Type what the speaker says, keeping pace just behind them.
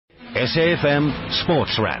SAFM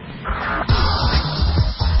Sports Wrap.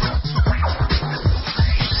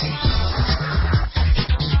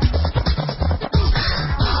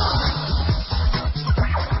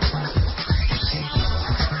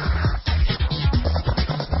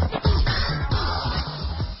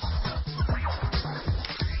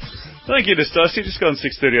 Thank you, Nastasi. Just gone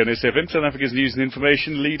 6:30 on SFM, South Africa's news and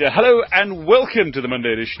information leader. Hello and welcome to the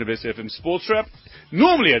Monday edition of SFM Sports Wrap.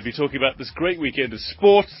 Normally I'd be talking about this great weekend of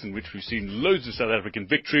sport in which we've seen loads of South African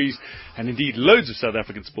victories and indeed loads of South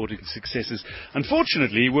African sporting successes.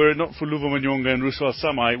 Unfortunately, were it not for Luvo Manyonga and Ruswa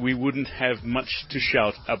Samai, we wouldn't have much to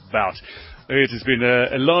shout about. It has been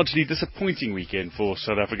a largely disappointing weekend for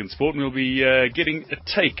South African sport, and we'll be getting a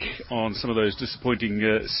take on some of those disappointing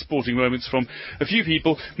sporting moments from a few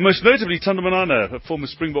people. Most notably, Thando Manana, a former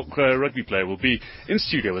Springbok rugby player, will be in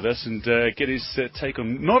studio with us and get his take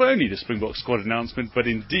on not only the Springbok squad announcement, but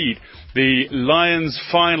indeed the Lions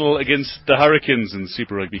final against the Hurricanes in the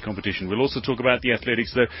Super Rugby competition. We'll also talk about the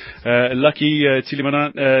athletics, though. Lucky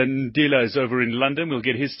Tilimana Ndila is over in London. We'll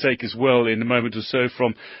get his take as well in a moment or so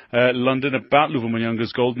from London about Luvo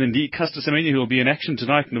Manyonga's gold, and indeed Caster Semenya, who will be in action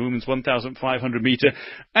tonight in the women's 1,500 metre.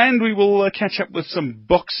 And we will catch up with some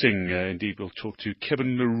boxing. Indeed, we'll talk to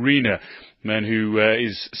Kevin Marina, man who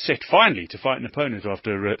is set finally to fight an opponent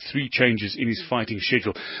after 3 changes in his fighting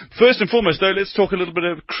schedule. First and foremost, though, let's talk a little bit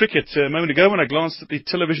of cricket. A moment ago, when I glanced at the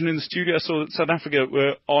television in the studio, I saw that South Africa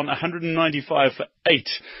were on 195 for 8,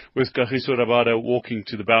 with Kagiso Rabada walking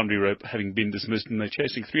to the boundary rope, having been dismissed, and they're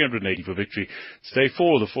chasing 380 for victory. It's day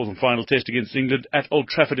 4 of the 4th and final test against England at Old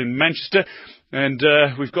Trafford in Manchester. And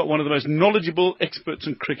we've got one of the most knowledgeable experts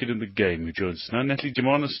in cricket in the game who joins us now. Natalie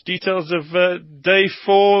Jamanis, details of day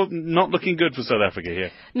 4 not looking good for South Africa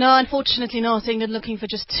here. No, unfortunately not. England looking for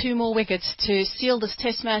just 2 more wickets to seal this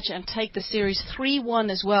test match and take the series 3-1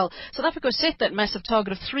 as well. South Africa set that massive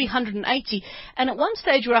target of 380, and at one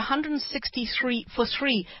stage were 163 for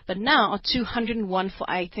 3, but now are 201 for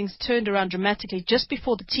 8. Things turned around dramatically just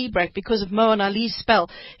before the tea break because of Moeen Ali's spell.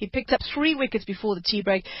 He picked up 3 wickets before the tea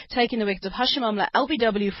break, taking the wickets of Hashim Amla,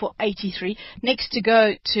 LBW for 83. Next to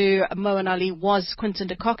go to Moeen Ali was Quinton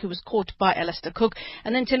de Kock, who was caught by Alistair Cook.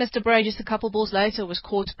 And then Tennis de Bray, just a couple balls later, was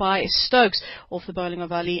caught by Stokes off the bowling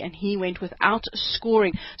of Ali, and he went without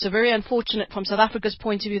scoring. So very unfortunate from South Africa's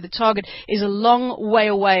point of view. The target is a long way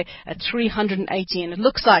away at 380, and it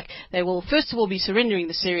looks like they will first of all be surrendering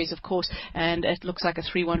the series, of course, and it looks like a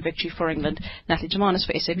 3-1 victory for England. Natalie Jamanis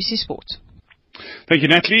for SABC Sport. Thank you,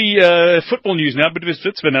 Natalie. Football news now. Bidvest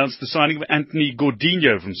Wits have announced the signing of Anthony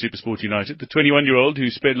Gordinho from SuperSport United. The 21-year-old, who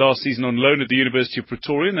spent last season on loan at the University of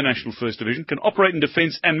Pretoria in the National First Division, can operate in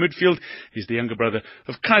defence and midfield. He's the younger brother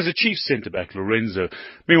of Kaizer Chiefs centre-back Lorenzo.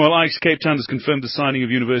 Meanwhile, Ajax Cape Town has confirmed the signing of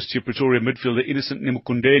University of Pretoria midfielder Innocent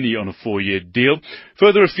Nemukondeni on a 4-year deal.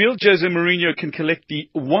 Further afield, Jose Mourinho can collect the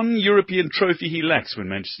one European trophy he lacks when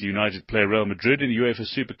Manchester United play Real Madrid in the UEFA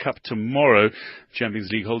Super Cup tomorrow. Champions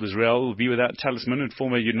League holders Real will be without talisman and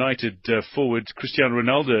former United forward Cristiano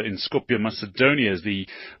Ronaldo in Skopje, Macedonia, as the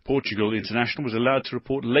Portugal international was allowed to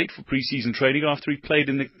report late for pre-season training after he played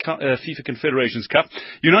in the FIFA Confederations Cup.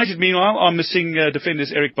 United, meanwhile, are missing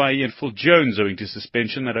defenders Eric Bailly and Phil Jones owing to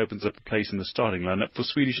suspension. That opens up a place in the starting lineup for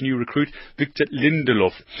Swedish new recruit Victor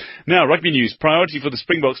Lindelof. Now, rugby news. Priority for the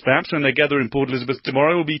Springboks, perhaps, when they gather in Port Elizabeth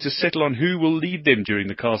tomorrow, will be to settle on who will lead them during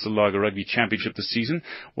the Castle Lager Rugby Championship this season.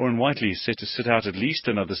 Warren Whiteley is set to sit out at least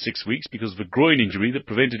another 6 weeks because of a groin injury that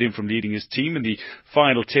prevented him from leading his team in the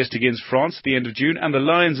final test against France at the end of June, and the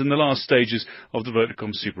Lions in the last stages of the Vodacom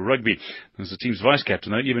Super Rugby. As the team's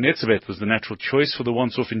vice-captain, though, Eben Etzebeth was the natural choice for the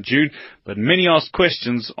once-off in June, but many asked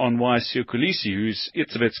questions on why Siya Kolisi, who's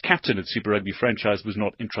Etzebeth's captain at Super Rugby franchise, was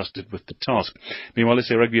not entrusted with the task. Meanwhile,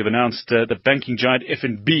 SA Rugby have announced that banking giant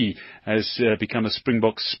FNB has become a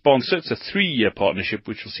Springbok sponsor. It's a 3-year partnership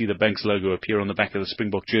which will see the bank's logo appear on the back of the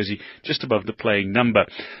Springbok jersey just above the playing number.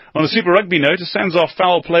 On a Super Rugby note, a SANZAAR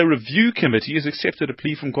Foul Play Review Committee has accepted a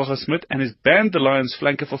plea from Kwagga Smith and has banned the Lions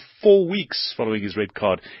flanker for 4 weeks following his red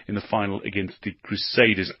card in the final against the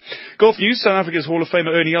Crusaders. Golf news. South Africa's Hall of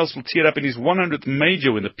Famer Ernie Els will tee it up in his 100th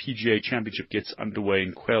major when the PGA Championship gets underway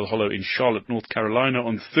in Quail Hollow in Charlotte, North Carolina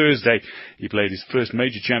on Thursday. He played his first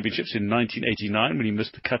major championships in 1989 when he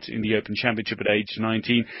missed the cut in the Open Championship at age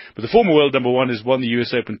 19. But the former world number 1 has won the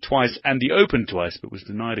US Open twice and the Open twice, but was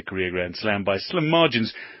denied a career Grand Slam by slim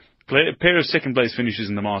margins A pair of second-place finishes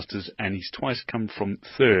in the Masters, and he's twice come from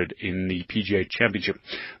third in the PGA Championship.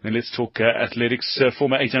 Then let's talk athletics.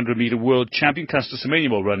 Former 800-metre world champion Caster Semenya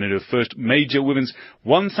will run in her first major women's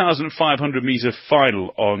 1,500-metre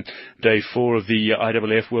final on day 4 of the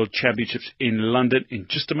IAAF World Championships in London. In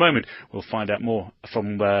just a moment, we'll find out more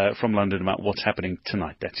from London about what's happening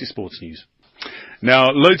tonight. That's your sports news.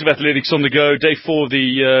 Now, loads of athletics on the go. Day 4 of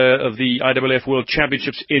the IAAF World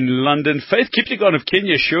Championships in London. Faith Kipyegon of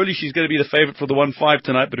Kenya, surely she's going to be the favourite for the 1-5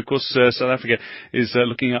 tonight. But of course, South Africa is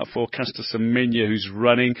looking out for Caster Semenya, who's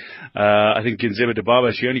running. I think Genzeba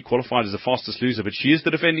Dibaba, she only qualified as the fastest loser, but she is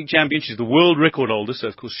the defending champion. She's the world record holder, so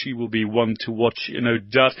of course she will be one to watch, no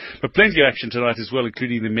doubt. But plenty of action tonight as well,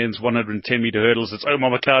 including the men's 110-metre hurdles. It's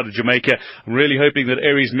Omar McLeod of Jamaica. I'm really hoping that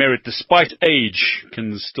Aries Merritt, despite age,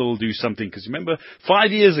 can still do something. Because remember,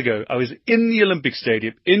 5 years ago, I was in the Olympic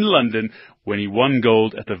Stadium in London when he won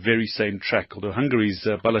gold at the very same track. Although Hungary's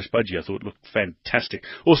Balázs Bajnai, I thought, looked fantastic.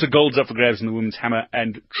 Also, gold's up for grabs in the women's hammer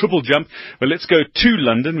and triple jump. But let's go to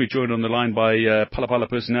London. We're joined on the line by Phala Phala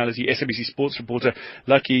personality, SABC Sports reporter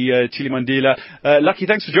Lucky Chilimandila. Lucky,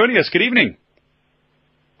 thanks for joining us. Good evening.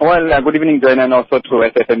 Well, good evening, Joanne, and also to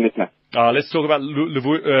SFM listeners. Let's talk about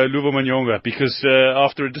Luvo Manyonga, because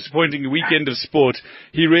after a disappointing weekend of sport,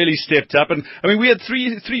 he really stepped up. And I mean, we had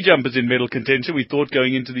three jumpers in medal contention, we thought,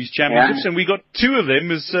 going into these championships, and we got 2 of them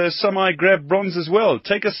as Samai grabbed bronze as well.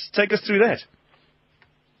 Take us through that.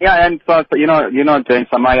 Yeah, and so you know, Jane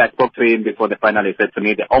Samai, I spoke to him before the final. He said to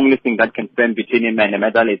me, the only thing that can stand between him and the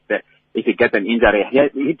medal is if he gets an injury.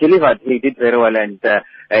 He delivered. He did very well, and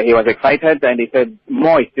he was excited, and he said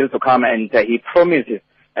more is still to come, and he promises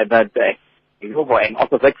that and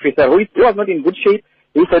also Zach Fisher, who was not in good shape.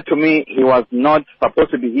 He said to me he was not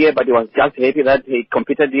supposed to be here, but he was just happy that he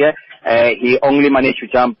competed here. He only managed to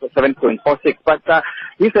jump 7.46, but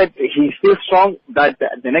he said he's still strong, that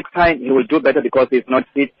the next time he will do better because he's not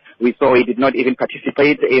fit. We saw he did not even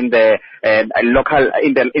participate in the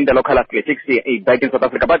local athletics back in South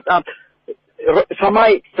Africa. But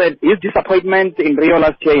Samai said his disappointment in Rio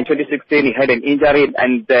last year in 2016, he had an injury,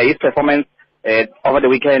 and his performance over the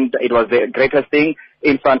weekend, it was the greatest thing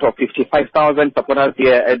in front of 55,000 supporters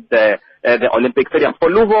here at the Olympic Stadium. For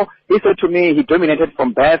Luvo, he said to me he dominated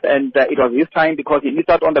from birth, and it was his time because he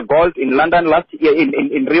missed out on the gold in London last year,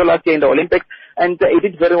 in Rio last year in the Olympics, and he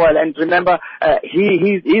did very well. And remember,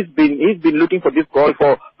 he's been looking for this gold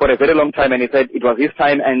for a very long time, and he said it was his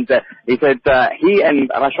time, and he said he and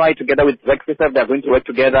Rashai, together with Zach Fisher, they're going to work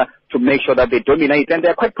together to make sure that they dominate, and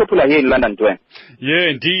they're quite popular here in London, Dwayne. Yeah,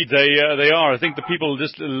 indeed, they are. I think the people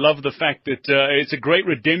just love the fact that it's a great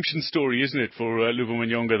redemption story, isn't it, for Luvo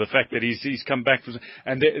Manyonga, the fact that he's come back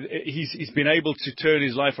and he's been able to turn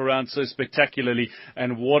his life around so spectacularly,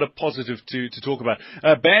 and what a positive to talk about.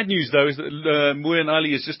 Bad news, though, is that Muin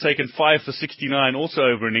Ali has just taken 5 for 69, also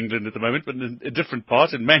over in England at the moment, but in a different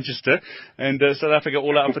part, in Manchester, and South Africa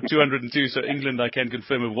all out for 202, so England, I can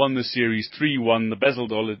confirm, have won the series 3-1. The Basil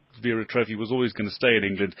Oliveira Trophy was always going to stay in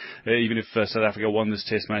England, even if South Africa won this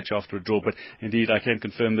test match after a draw, but indeed I can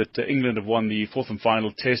confirm that England have won the 4th and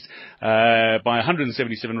final test by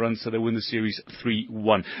 177 runs, so they win the series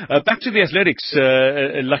 3-1. Back to the athletics,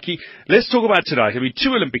 Lucky. Let's talk about tonight. I mean, 2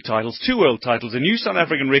 Olympic titles, 2 world titles, a new South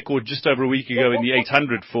African record just over a week ago in the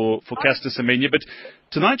 800 for Caster Semenya, but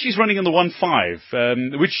tonight she's running in the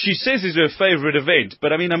 1-5, which she says is her favourite event.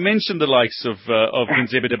 But I mean, I mentioned the likes of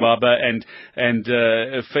Genzeba Dibaba and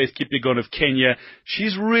Faith Kipyegon of Kenya.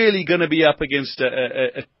 She's really going to be up against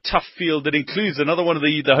a tough field that includes another one of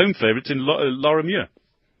the home favourites in Laura Muir.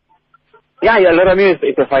 Yeah, Laura Muir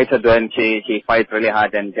is a fighter, and she fights really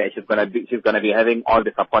hard, and she's gonna be having all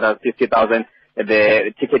the supporters, 50,000.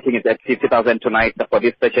 The ticketing is at 50,000 tonight for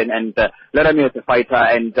this session, and Laura Muir is a fighter,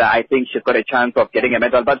 and I think she's got a chance of getting a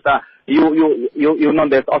medal. But you know,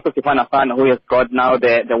 there's also Sifana Fan, who has got now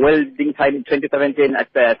the welding time in 2017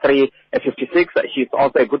 at 3:56. She's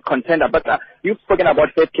also a good contender. But you've spoken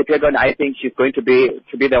about Faith Kipyegon. I think she's going to be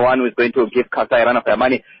the one who's going to give Caster a run of her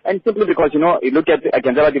money, and simply because, you know, you look at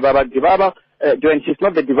Genzeba Dibaba. Joanne, she's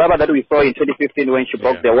not the Dibaba that we saw in 2015 when she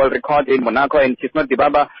broke the world record in Monaco, and she's not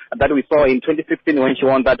Dibaba that we saw in 2016 when she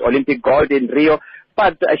won that Olympic gold in Rio.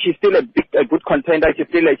 But she's still a good contender. She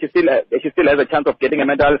still has a chance of getting a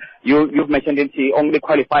medal. You've mentioned it. She only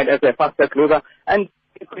qualified as a fastest loser, and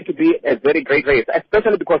it's going to be a very great race,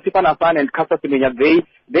 especially because Sifan Hassan and Caster Semenya,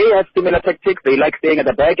 they have similar tactics. They like staying at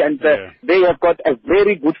the back, and they have got a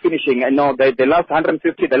very good finishing. And now the last 150,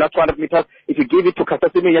 the last 200 meters, if you give it to Caster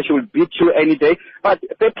Semenya, she will beat you any day. But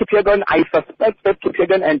Faith Kipyegon, I suspect Faith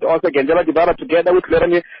Kipyegon and also Genjela Dibaba together with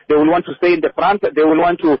Leremy, they will want to stay in the front. They will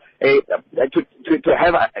want to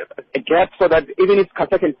have a gap so that even if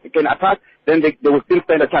Caster can attack, then they will still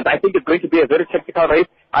stand a chance. I think it's going to be a very tactical race.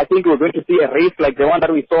 I think we're going to see a race like the one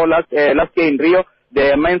that we saw last year in Rio,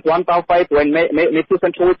 the men's 1,000 fight when Matthew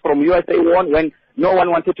Centrowitz from USA won, when no one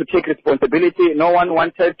wanted to take responsibility, no one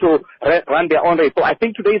wanted to run their own race. So I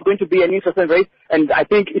think today is going to be an interesting race, and I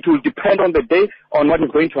think it will depend on the day on what is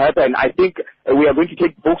going to happen. I think we are going to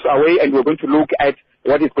take books away and we're going to look at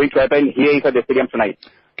what is going to happen here inside the stadium tonight.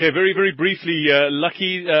 Okay, very, very briefly,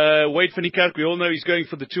 Lucky, Wade van Niekerk, we all know he's going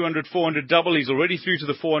for the 200, 400 double. He's already through to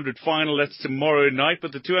the 400 final. That's tomorrow night,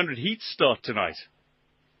 but the 200 heats start tonight.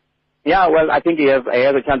 Yeah, well, I think he has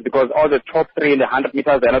a chance because all the top three in the 100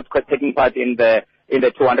 meters, they're not taking part in the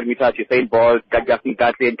 200 meters. Usain Bolt, Justin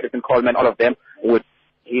Gatley, and Christian Coleman, all of them would.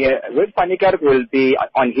 Wade van Niekerk will be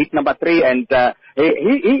on heat number 3, and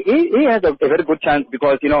he has a very good chance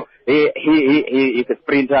because, you know, he is a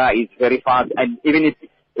sprinter, he's very fast, and even if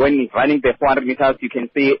when he's running the 400 meters, you can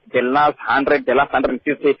see the last 100, the last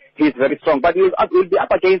 150, he's very strong. But he'll be up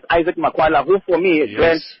against Isaac Makwala, who for me,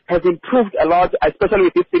 has improved a lot, especially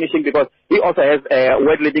with his finishing, because he also has a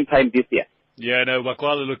world leading time this year. Yeah, no,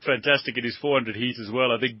 Makwala looked fantastic in his 400 heat as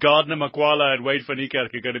well. I think Gardner, Makwala and Wade van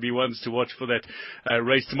Niekerk are going to be ones to watch for that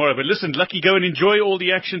race tomorrow. But listen, Lucky, go and enjoy all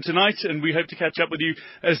the action tonight, and we hope to catch up with you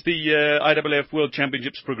as the IAAF World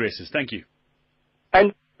Championships progresses. Thank you.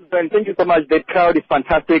 And thank you so much. The crowd is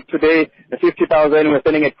fantastic today. The 50,000, we're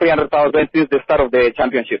standing at 300,000 since the start of the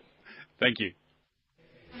championship. Thank you.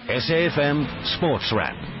 SAFM Sports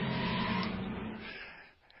Wrap.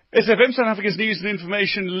 SFM, South Africa's news and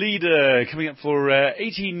information leader, coming up for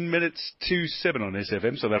 18 minutes to 7 on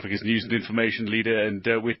SFM, South Africa's news and information leader, and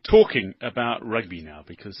we're talking about rugby now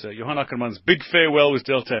because Johan Ackermann's big farewell was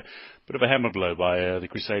dealt a bit of a hammer blow by the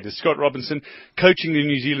Crusaders. Scott Robinson coaching the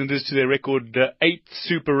New Zealanders to their record 8th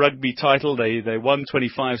Super Rugby title. They won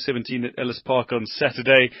 25-17 at Ellis Park on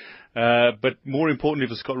Saturday. But more importantly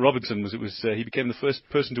for Scott Robinson was he became the first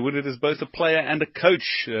person to win it as both a player and a coach,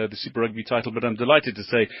 the Super Rugby title. But I'm delighted to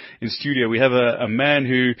say in studio we have a man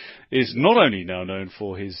who is not only now known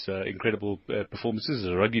for his incredible performances as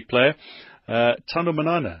a rugby player, Thando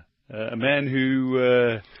Manana, a man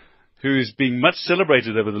who is being much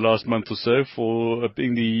celebrated over the last month or so for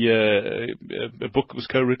being a book that was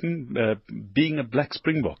co-written, Being a Black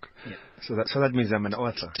Springbok. Yeah. So that means I'm an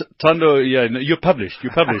author. Thando, yeah, no, you're published.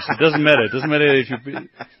 It doesn't matter. It doesn't matter if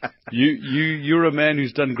you're a man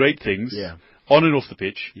who's done great things. Yeah. On and off the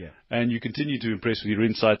pitch, yeah. And you continue to impress with your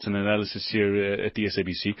insights and analysis here at the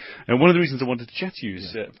SABC. And one of the reasons I wanted to chat to you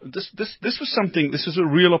is this was a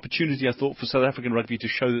real opportunity, I thought, for South African rugby to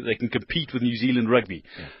show that they can compete with New Zealand rugby.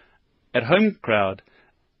 Yeah. At home crowd,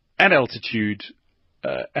 at altitude,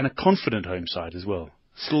 and a confident home side as well.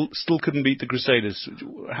 Still couldn't beat the Crusaders.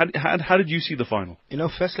 How did you see the final? You know,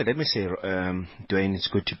 firstly, let me say, Dwayne, it's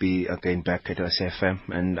good to be again back at SFM.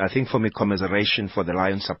 And I think for me, commiseration for the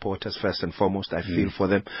Lions supporters, first and foremost, I feel for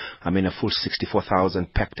them. I mean, a full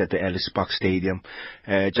 64,000 packed at the Ellis Park Stadium,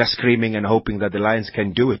 just screaming and hoping that the Lions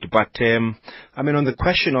can do it. But, I mean, on the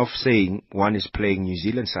question of saying one is playing New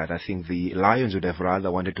Zealand side, I think the Lions would have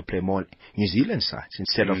rather wanted to play more New Zealand sides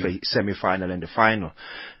instead of a semi-final and a final.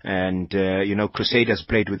 And, you know, Crusaders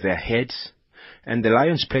played with their heads and the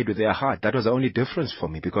Lions played with their heart. That was the only difference for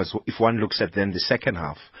me, because if one looks at then the second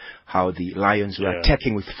half, how the Lions were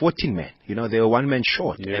attacking with 14 men. You know, they were one man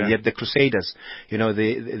short. Yeah. And yet the Crusaders, you know,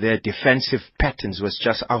 their defensive patterns was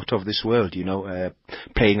just out of this world, you know,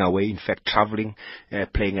 playing away, in fact, traveling,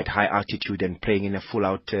 playing at high altitude and playing in a full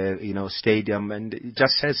out, you know, stadium. And it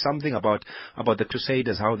just says something about the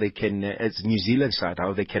Crusaders, how they can, as New Zealand side,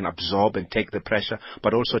 how they can absorb and take the pressure,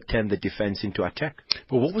 but also turn the defense into attack.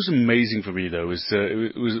 But what was amazing for me, though, was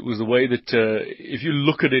the way that, if you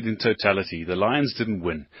look at it in totality, the Lions didn't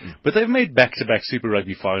win. But they've made back-to-back Super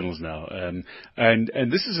Rugby finals now, and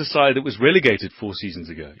this is a side that was relegated 4 seasons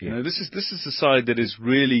ago. You know, this is a side that has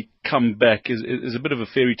really come back as a bit of a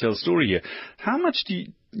fairy tale story here. How much do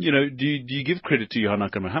you give credit to Johan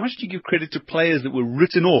Ackermann? How much do you give credit to players that were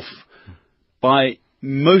written off by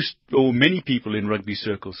most or many people in rugby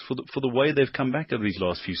circles for the way they've come back over these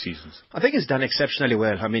last few seasons? I think he's done exceptionally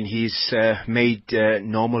well. I mean, he's made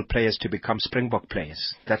normal players to become Springbok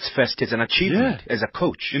players. That's first is an achievement as a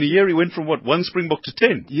coach. In a year, he went from 1 Springbok to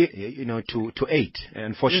 10. Yeah, you know, to 8.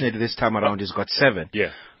 Unfortunately, this time around, he's got 7. Yeah.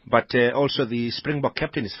 But also the Springbok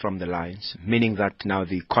captain is from the Lions, meaning that now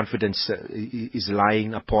the confidence is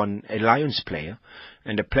lying upon a Lions player,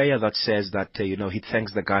 and a player that says that, he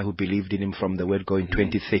thanks the guy who believed in him from the word go in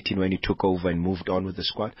 2013 when he took over and moved on with the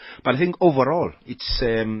squad. But I think overall,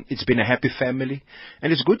 it's been a happy family,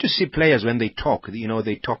 and it's good to see players when they talk.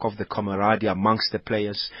 They talk of the camaraderie amongst the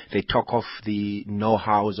players. They talk of the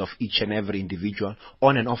know-hows of each and every individual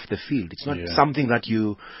on and off the field. It's not something that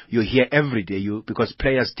you hear every day, because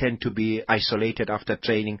players tend to be isolated after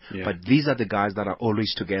training, but these are the guys that are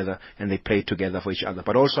always together and they play together for each other.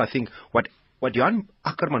 But also I think what Johan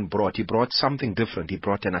Ackerman brought, he brought something different. He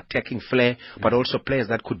brought an attacking flair, but also players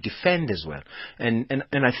that could defend as well. And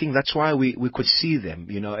I think that's why we could see them,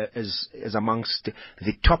 as amongst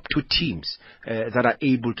the top two teams that are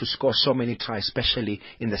able to score so many tries, especially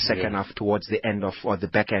in the second half towards the end or the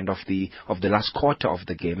back end of the last quarter of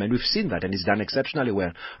the game. And we've seen that, and he's done exceptionally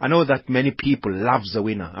well. I know that many people love the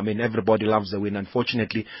winner. I mean, everybody loves the winner.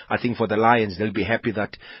 Unfortunately, I think for the Lions, they'll be happy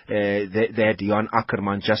that they had Johan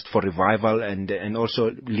Ackerman just for revival, and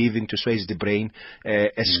also leaving to Swayze de Bruin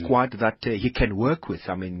a squad that he can work with.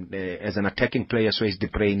 I mean, as an attacking player, Swayze de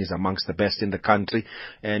Bruin is amongst the best in the country,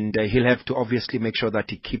 and he'll have to obviously make sure that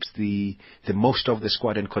he keeps the most of the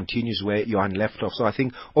squad and continues where Johan left off. So I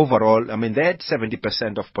think overall, I mean, they had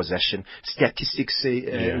 70% of possession. Statistics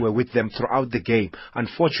were with them throughout the game.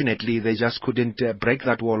 Unfortunately, they just couldn't break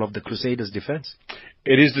that wall of the Crusaders' defense.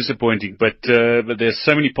 It is disappointing, but there's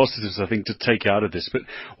so many positives, I think, to take out of this. But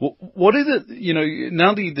what is it,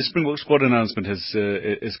 now the Springbok squad announcement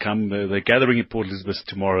has come. They're gathering at Port Elizabeth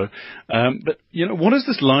tomorrow. But, what does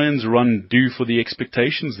this Lions run do for the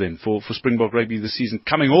expectations then for Springbok rugby this season,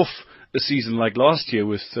 coming off a season like last year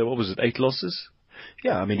with, 8 losses?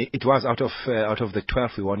 Yeah, I mean, it was out of the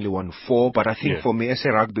 12, we only won 4, but I think for me, SA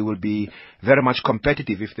Rugby will be very much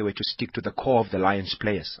competitive if they were to stick to the core of the Lions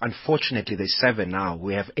players. Unfortunately, there's 7 now.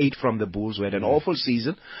 We have 8 from the Bulls. We had an awful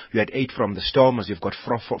season. You had 8 from the Stormers. You've got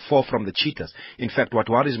 4 from the Cheetahs. In fact, what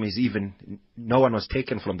worries me is even no one was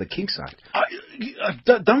taken from the King side.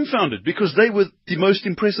 I'm dumbfounded, because they were the most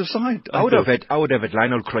impressive side. I would have had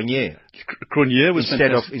Lionel Cronje. Cronje was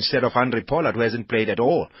instead of Henry Pollard, who hasn't played at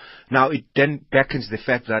all. Now it then beckons the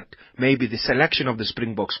fact that maybe the selection of the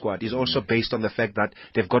Springbok squad is also based on the fact that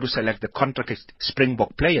they've got to select the contracted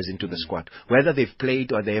Springbok players into the squad. Whether they've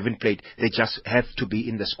played or they haven't played, they just have to be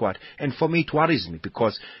in the squad. And for me, it worries me,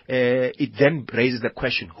 because it then raises the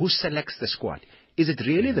question: who selects the squad? Is it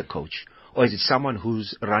really the coach, or is it someone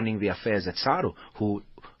who's running the affairs at SARU who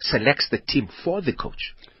selects the team for the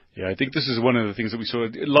coach? Yeah, I think this is one of the things that we saw.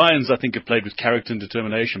 Lions, I think, have played with character and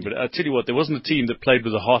determination, but I tell you what, there wasn't a team that played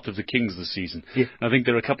with the heart of the Kings this season. Yeah. And I think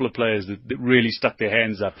there are a couple of players that really stuck their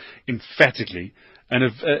hands up emphatically and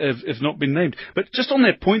have not been named. But just on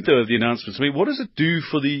that point, though, of the announcements, I mean, what does it do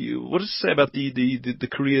what does it say about the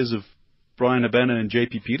careers of Brian Habana and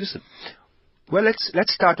JP Peterson? Well, let's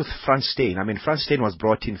start with Frans Steyn. I mean, Frans Steyn was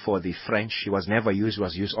brought in for the French. He was never used. He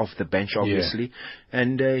was used off the bench, obviously. Yeah.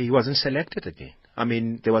 And he wasn't selected again. I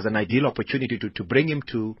mean, there was an ideal opportunity to bring him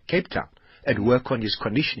to Cape Town and work on his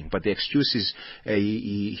conditioning. But the excuse is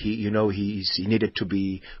he needed to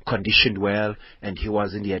be conditioned well, and he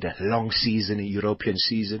had a long season, a European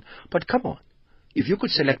season. But come on. If you could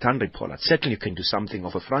select Henry Pollard, certainly you can do something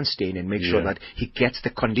of a Frans Steyn and make sure that he gets the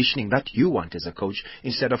conditioning that you want as a coach,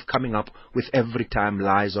 instead of coming up with every time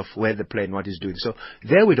lies of where the player and what he's doing. So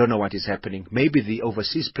there we don't know what is happening. Maybe the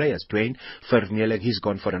overseas players, Dwayne Vermeulen, he's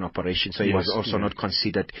gone for an operation, so he was also not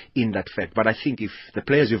considered in that fact. But I think if the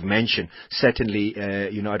players you've mentioned, certainly,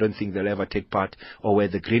 I don't think they'll ever take part or wear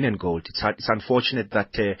the green and gold. It's unfortunate that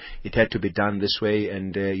it had to be done this way,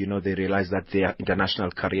 and they realize that their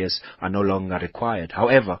international careers are no longer required.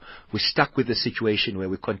 However, we're stuck with the situation where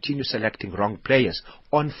we continue selecting wrong players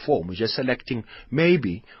on form. We're just selecting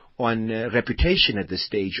maybe on reputation at this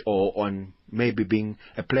stage, or on maybe being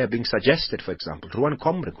a player being suggested, for example. Ruan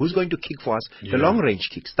Combrink, who's going to kick for us the long-range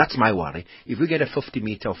kicks? That's my worry. If we get a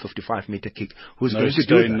 50-meter or 55-meter kick, who's going to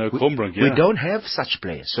do that? We don't have such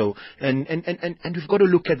players. So, and we've got to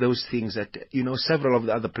look at those things that, several of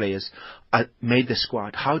the other players made the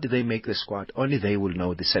squad. How did they make the squad? Only they will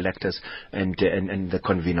know, the selectors and the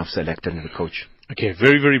convener of selector and the coach. Okay,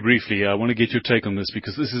 very, very briefly, I want to get your take on this,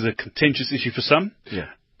 because this is a contentious issue for some. Yeah.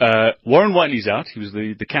 Warren Whiteley's out. He was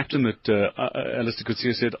the captain that Alistair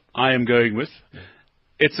Coetzee said, I am going with.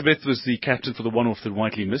 Etzebeth was the captain for the one-off that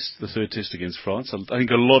Whiteley missed, the third test against France. I think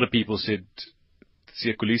a lot of people said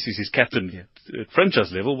Siya Kolisi is his captain at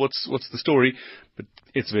franchise level. What's the story? But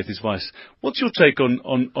Etzebeth is vice. What's your take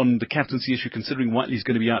on the captaincy issue, considering Whiteley's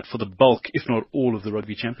going to be out for the bulk, if not all, of the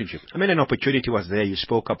Rugby Championship? I mean, an opportunity was there. You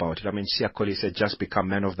spoke about it. I mean, Siya Kolisi had just become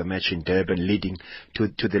man of the match in Durban, leading to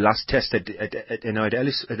the last test at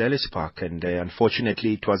Ellis Park, and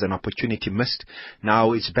unfortunately, it was an opportunity missed.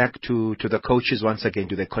 Now it's back to the coaches once again.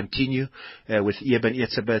 Do they continue with Eben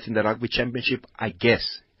Etzebeth in the Rugby Championship? I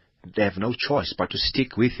guess they have no choice but to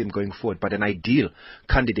stick with him going forward. But an ideal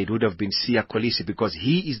candidate would have been Siya Kolisi, because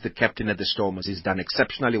he is the captain at the Stormers. He's done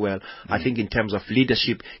exceptionally well. I think in terms of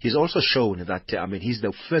leadership, he's also shown that, he's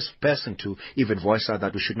the first person to even voice out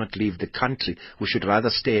that we should not leave the country. We should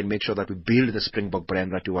rather stay and make sure that we build the Springbok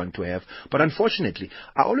brand that we want to have. But unfortunately,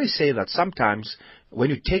 I always say that sometimes when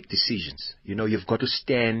you take decisions, you've got to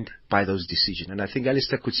stand by those decisions. And I think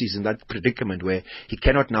Alistair Coetzee is in that predicament where he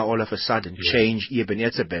cannot now all of a sudden change Eben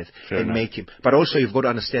Etzebeth make him. But also you've got to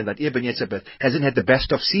understand that Eben Etzebeth hasn't had the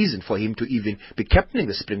best of season for him to even be captaining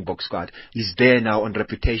the Springbok squad. He's there now on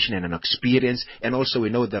reputation and on experience, and also we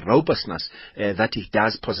know the robustness that he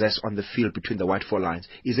does possess on the field between the White Four Lions.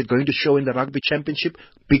 Is it going to show in the Rugby Championship?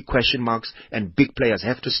 Big question marks, and big players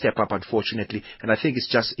have to step up, unfortunately. And I think it's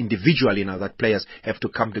just individually now that players have to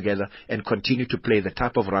come together and continue to play the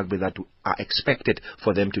type of rugby that are expected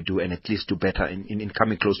for them to do, and at least do better in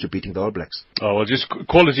coming close to beating the All Blacks. Oh, well, just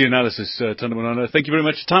quality analysis, Thando Manana. Thank you very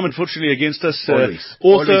much. Time, unfortunately, against us. Always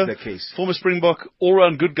Author, the case. Former Springbok,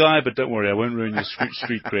 all-round good guy, but don't worry, I won't ruin your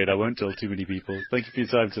street cred. I won't tell too many people. Thank you for your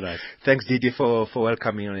time tonight. Thanks, Didi, for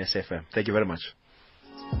welcoming on SFM. Thank you very much.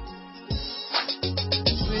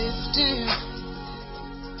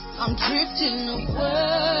 I'm drifting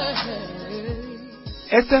away.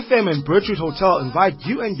 SFM and Birchwood Hotel invite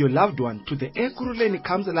you and your loved one to the Ekurhuleni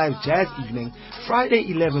Comes Alive Jazz Evening, Friday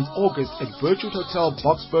 11th August at Birchwood Hotel,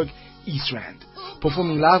 Boksburg, East Rand.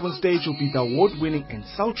 Performing live on stage will be the award-winning and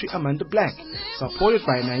sultry Amanda Black, supported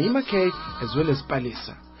by Naima K as well as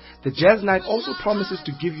Palisa. The jazz night also promises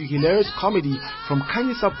to give you hilarious comedy from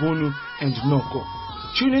Kanye Sabunu and Noko.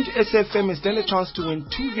 Tune into SFM and stand a chance to win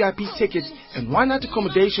 2 VIP tickets and 1-night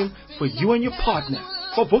accommodation for you and your partner.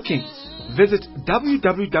 For bookings, visit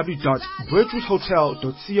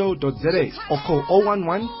www.birchwoodhotel.co.za or call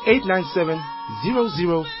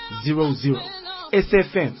 011-897-0000.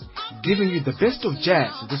 SFM, giving you the best of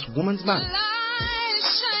jazz this Women's Month.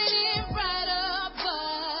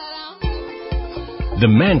 The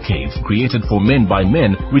Man Cave, created for men by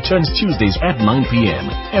men, returns Tuesdays at 9 p.m.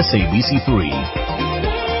 SABC 3.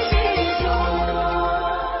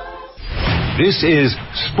 This is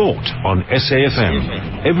Sport on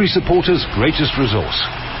SAFM, every supporter's greatest resource.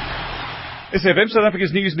 SAFM, South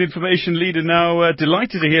Africa's news and information leader now.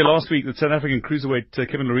 Delighted to hear last week that South African cruiserweight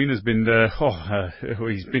Kevin Lerena has been,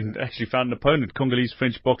 he's been actually found an opponent,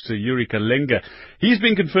 Congolese-French boxer Yuri Kalenga. He's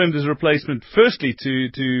been confirmed as a replacement, firstly to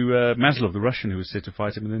Maslov, the Russian who was set to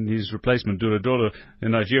fight him, and then his replacement, Dura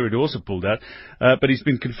in Nigeria, who also pulled out. But he's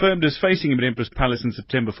been confirmed as facing him at Empress Palace in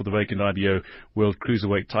September for the vacant IBO World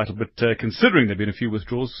Cruiserweight title. But considering there have been a few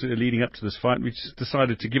withdrawals leading up to this fight, we just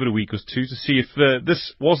decided to give it a week or two to see if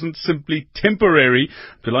this wasn't simply temporary.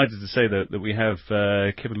 Delighted to say that we have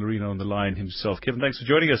Kevin Lerena on the line himself. Kevin, thanks for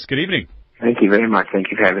joining us. Good evening. Thank you very much. Thank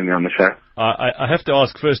you for having me on the show. I have to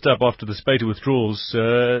ask first up, after the spate of withdrawals,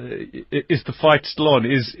 is the fight still on?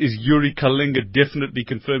 Is Yuri Kalenga definitely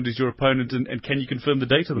confirmed as your opponent, and can you confirm the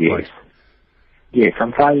date of the fight? Yes,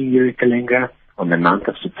 I'm fighting Yuri Kalenga on the 9th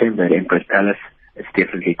of September at Empress Palace. It's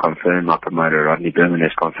definitely confirmed. My promoter, Rodney Berman,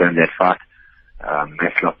 has confirmed that fight.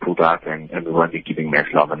 Maslov pulled out, and we won't be giving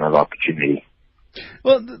Maslov another opportunity.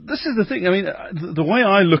 Well, this is the thing. I mean, the way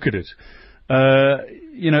I look at it,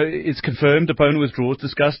 it's confirmed, opponent withdraws,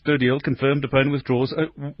 discussed, no deal, confirmed, opponent withdraws.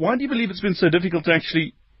 Why do you believe it's been so difficult to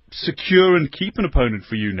actually secure and keep an opponent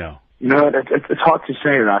for you now? It's hard to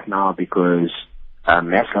say right now because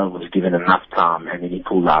Maslov was given enough time and then he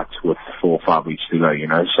pulled out with 4 or 5 weeks to go,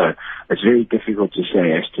 so it's very difficult to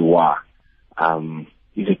say as to why.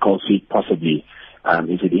 Is it cold feet? Possibly.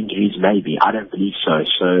 Is it injuries? Maybe. I don't believe so.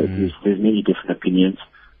 So there's many different opinions,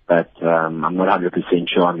 but I'm not 100%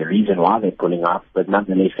 sure on the reason why they're pulling out. But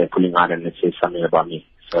nonetheless, they're pulling out, and it says something about me.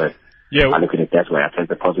 So I look at it that way. I take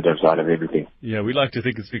the positives out of everything. Yeah, we like to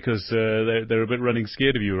think it's because they're a bit running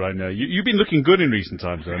scared of you right now. You've been looking good in recent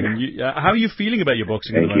times, though. I mean, how are you feeling about your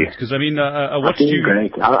boxing at the moment? Because I watched you.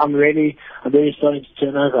 Great. I'm really starting to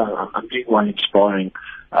turn over. I'm doing one in sparring.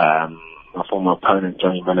 My former opponent,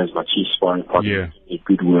 Johnny Miller, is my chief sparring partner. Yeah.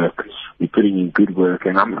 Good work. We're putting in good work,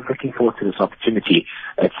 and I'm looking forward to this opportunity.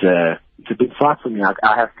 It's a big fight for me.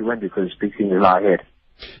 I have to win because big things lie ahead.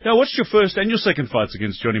 Now, what's your first and your second fights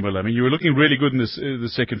against Johnny Miller? I mean, you were looking really good in the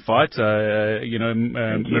second fight.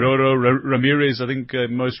 Miroro Ramirez, I think,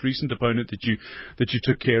 most recent opponent that you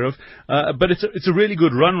took care of. But it's a really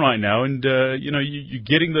good run right now, and you're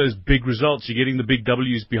getting those big results. You're getting the big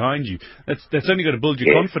W's behind you. That's only going to build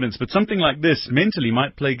your confidence. But something like this mentally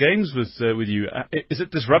might play games with you. Is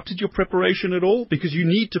it disrupted your preparation at all? Because you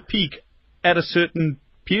need to peak at a certain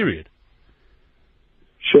period.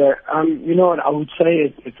 Sure. You know what? I would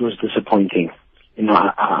say it was disappointing. You know,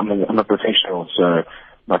 I'm a professional, so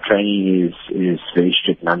my training is very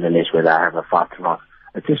strict nonetheless, whether I have a fight or not.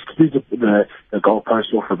 I just threw the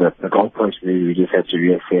goalpost off of the goalpost. We just had to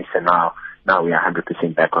reassess, and now we are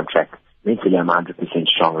 100% back on track. Mentally, I'm 100%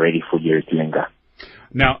 strong, ready for European.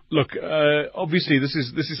 Now, look, obviously this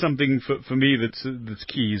is something for me that's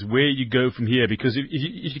key, is where you go from here, because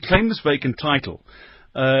if you claim this vacant title,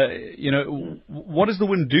 what does the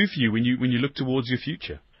win do for you when you look towards your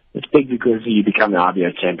future? It's big because you become the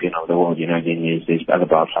RBO champion of the world. You know, then there's other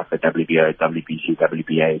belts like the WBO, WBC,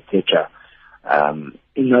 WBA, etc.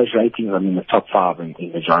 In those ratings, I'm in the top 5 in the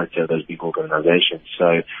majority of those big organizations.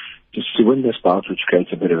 So just to win this belt, which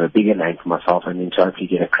creates a bit of a bigger name for myself, and then to hopefully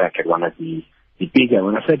get a crack at one of the bigger,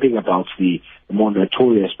 when I say bigger belts, the more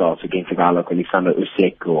notorious belts against a guy like Alexander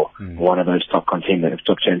Usyk or one of those top contenders,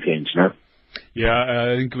 top champions, you know?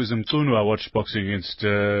 Yeah, I think it was Mtunu I watched boxing against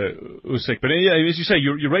Usyk. But yeah, as you say,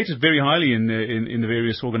 you're rated very highly in the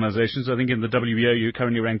various organizations. I think in the WBO you're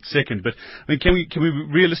currently ranked second. But I mean, can we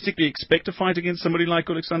realistically expect a fight against somebody like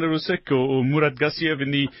Alexander Usyk or Murat Gassiev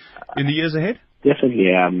in the years ahead? Definitely.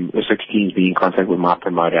 Usyk's team's been in contact with my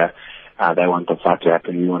promoter. They want the fight to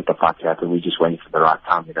happen. We want the fight to happen. We're just waiting for the right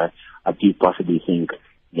time, you know. I do possibly think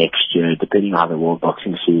next year, depending on how the World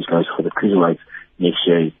Boxing Series goes for the cruiserweights, next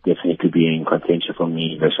year is definitely be in contention for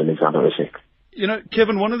me versus Alexander Usyk. You know,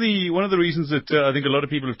 Kevin, one of the reasons that I think a lot of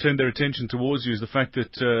people have turned their attention towards you is the fact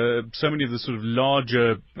that so many of the sort of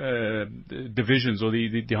larger divisions or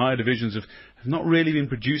the higher divisions have not really been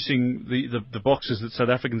producing the boxers that South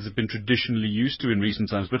Africans have been traditionally used to in recent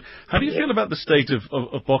times. But how do you feel about the state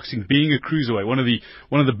of boxing, being a cruiserweight, one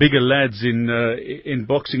of the bigger lads in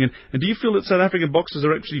boxing, and do you feel that South African boxers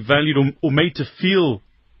are actually valued or made to feel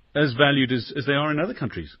as valued as they are in other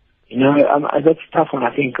countries? You know, that's a tough one.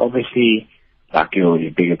 I think obviously, like your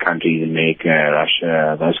bigger countries, America,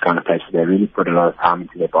 Russia, those kind of places, they really put a lot of time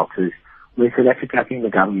into their boxers. Whereas South Africa, I think the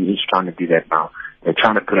government is trying to do that now. They're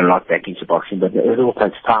trying to put a lot back into boxing, but it all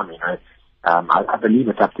takes time, you know. I believe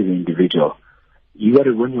it's up to the individual. You got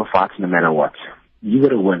to win your fights no matter what. You got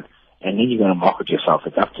to win, and then you got to market yourself.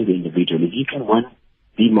 It's up to the individual. If you can win,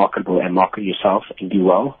 be marketable, and market yourself and do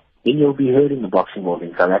well, then you'll be heard in the boxing world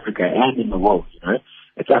in South Africa and in the world, you know.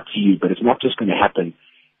 It's up to you, but it's not just going to happen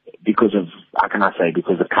because of, how can I say,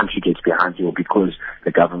 because the country gets behind you or because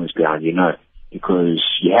the government's behind you. No, because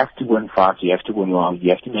you have to win fights, you have to win well, you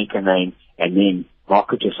have to make a name, and then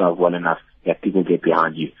market yourself well enough that people get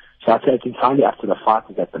behind you. So I'd say it's entirely up to the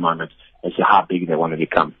fighters at the moment as to how big they want to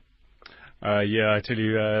become. Yeah, I tell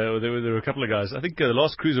you, there were a couple of guys. I think the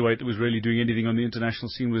last cruiserweight that was really doing anything on the international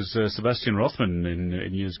scene was Sebastian Rothman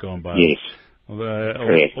in years gone by. Yes.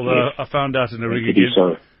 Although I found out in a rig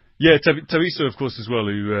again. Yeah, Taviso, of course, as well,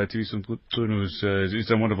 who Taviso Mtunu who's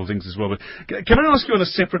done wonderful things as well. But can I ask you on a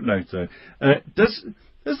separate note, though? Does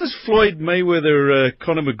this Floyd Mayweather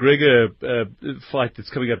Conor McGregor fight that's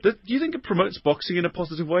coming up, do you think it promotes boxing in a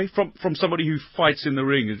positive way from somebody who fights in the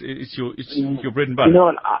ring? It's your bread and butter. You know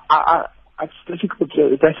what? It's difficult.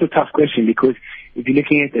 That's a tough question because if you're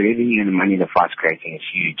looking at the revenue and the money the fight's creating, it's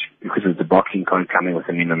huge because of the boxing code coming with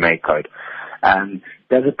an MMA code.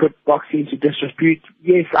 Does it put boxing into disrepute?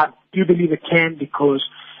 Yes, I do believe it can because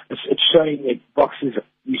it's showing that boxers,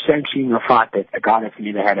 you're sanctioning a fight that a guy that's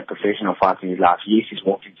never had a professional fight in his life, yes, he's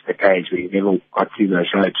walked into the cage but he never got through those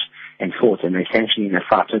ropes and fought, and they're sanctioning that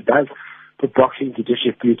fight. So it does put boxing into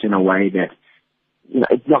disrepute in a way that, you know,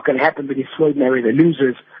 it's not going to happen, but if Floyd Mayweather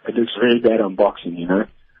loses, it looks very bad on boxing, you know.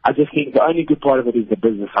 I just think the only good part of it is the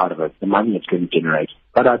business side of it, the money it's going to generate.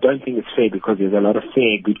 But I don't think it's fair because there's a lot of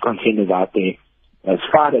fair, good contenders out there as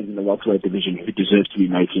fighters in the welterweight division who deserve to be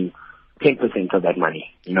making 10% of that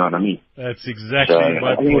money. You know what I mean? That's exactly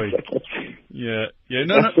my point. That's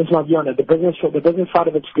my view on it. The business side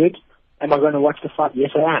of it's good. Am I going to watch the fight?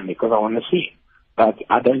 Yes, I am, because I want to see it. But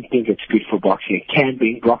I don't think it's good for boxing. It can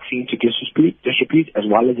bring boxing into disrepute as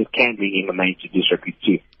well as it can bring MMA into disrepute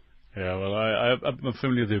too. Yeah, well, I'm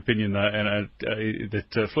firmly of the opinion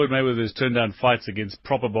that Floyd Mayweather has turned down fights against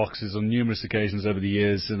proper boxers on numerous occasions over the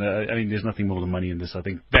years, and I mean, there's nothing more than money in this, I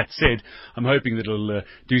think. That said, I'm hoping that it'll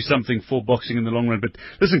do something for boxing in the long run. But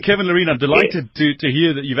listen, Kevin Loreen, I'm delighted to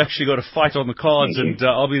hear that you've actually got a fight on the cards, and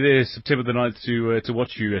I'll be there September the 9th to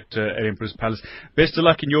watch you at Emperor's Palace. Best of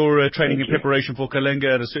luck in your training and preparation for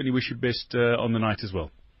Kalenga, and I certainly wish you best on the night as well.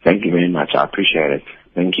 Thank you very much. I appreciate it.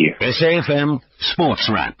 Thank you. SAFM Sports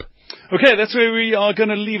Wrap. Okay, that's where we are going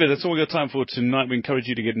to leave it. That's all we've got time for tonight. We encourage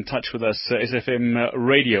you to get in touch with us, SFM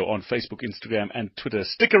Radio on Facebook, Instagram and Twitter.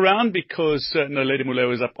 Stick around because Naledi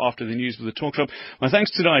Muleo is up after the news with the talk shop. My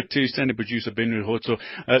thanks tonight to standard producer Ben Rihotso,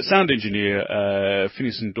 sound engineer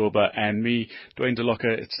Phineas Ndoba, and me, Dwayne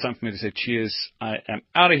DeLocca. It's time for me to say cheers. I am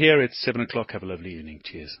out of here. It's 7 o'clock. Have a lovely evening.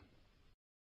 Cheers.